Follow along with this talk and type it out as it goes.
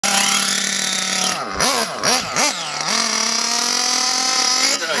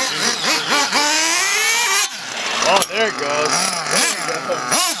There it goes.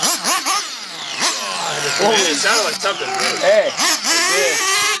 Holy, it sounded like something. Hey.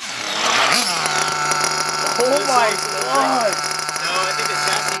 Oh my god. No, I think the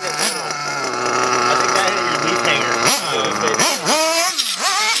chassis hit middle. I think that hit your leaf hanger.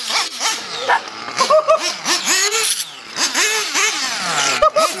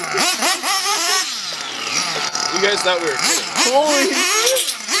 You guys thought we were kidding. Holy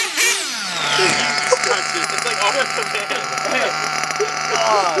It's like all of the man. Hey.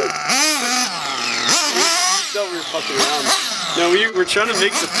 God. We thought we were fucking around. No, we're trying to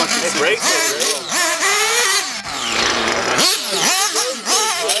make the fucking brakes are great.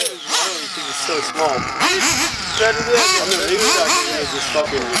 It's so small.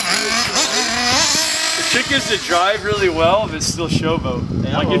 The trick is to drive really well, but still showboat.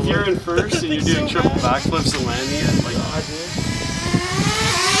 Yeah, like if you're in first and you're doing triple backflips and landing it, like.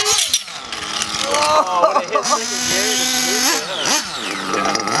 Oh, when it hit second gear, it just moved it, huh?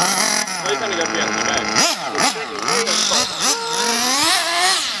 Yeah. Well, you kind of got to be on the back.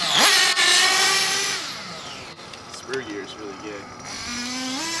 Spur gear is really good.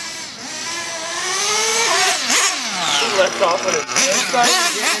 Left off with it.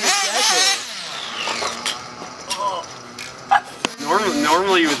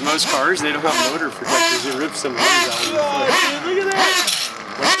 Normally with most cars, they don't have motor protectors. It rips some motors out. Oh, dude, look at that.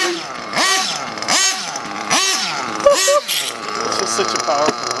 It's just such a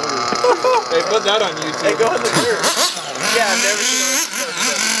powerful motor. Hey, put that on YouTube. Hey, go on the dirt. Yeah, I've never seen it.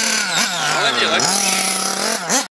 I like the electric.